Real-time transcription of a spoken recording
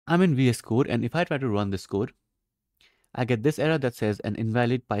I'm in VS Code, and if I try to run this code, I get this error that says an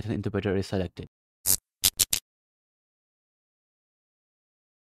invalid Python interpreter is selected.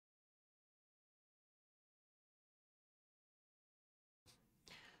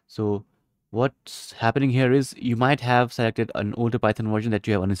 So what's happening here is you might have selected an older Python version that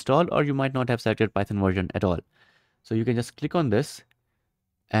you have uninstalled, or you might not have selected Python version at all. So you can just click on this,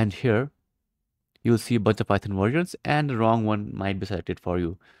 and here you'll see a bunch of Python versions, and the wrong one might be selected for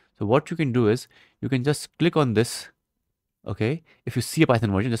you. So what you can do is you can just click on this. Okay, if you see a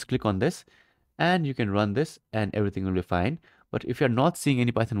Python version, just click on this and you can run this and everything will be fine. But if you're not seeing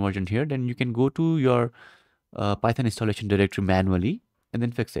any Python version here, then you can go to your Python installation directory manually and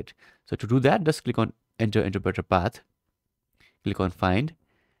then fix it. So to do that, just click on enter interpreter path, click on find,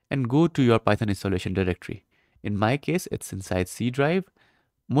 and go to your Python installation directory. In my case, it's inside C drive.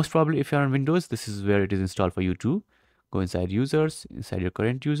 Most probably if you're on Windows, this is where it is installed for you too. Go inside users, inside your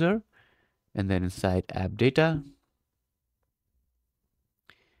current user, and then inside app data,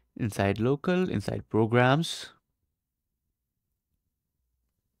 inside local, inside programs,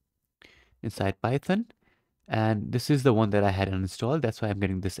 inside Python. And this is the one that I had installed. That's why I'm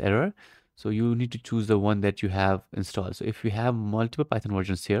getting this error. So you need to choose the one that you have installed. So if you have multiple Python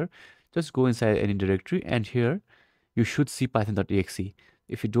versions here, just go inside any directory, and here you should see python.exe.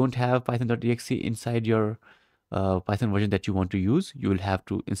 If you don't have python.exe inside your Python version that you want to use, you will have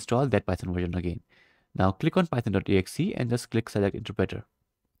to install that Python version again. Now click on python.exe and just click select interpreter.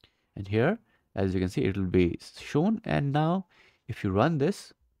 And here, as you can see, it will be shown. And now if you run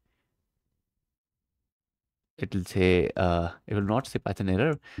this, it will say, it will not say Python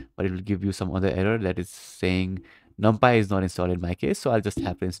error, but it will give you some other error that is saying NumPy is not installed in my case. So I'll just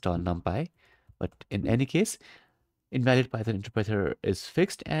have to install NumPy. But in any case, invalid Python interpreter is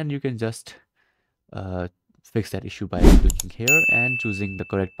fixed, and you can just fix that issue by clicking here and choosing the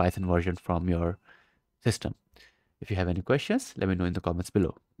correct Python version from your system. If you have any questions, let me know in the comments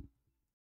below.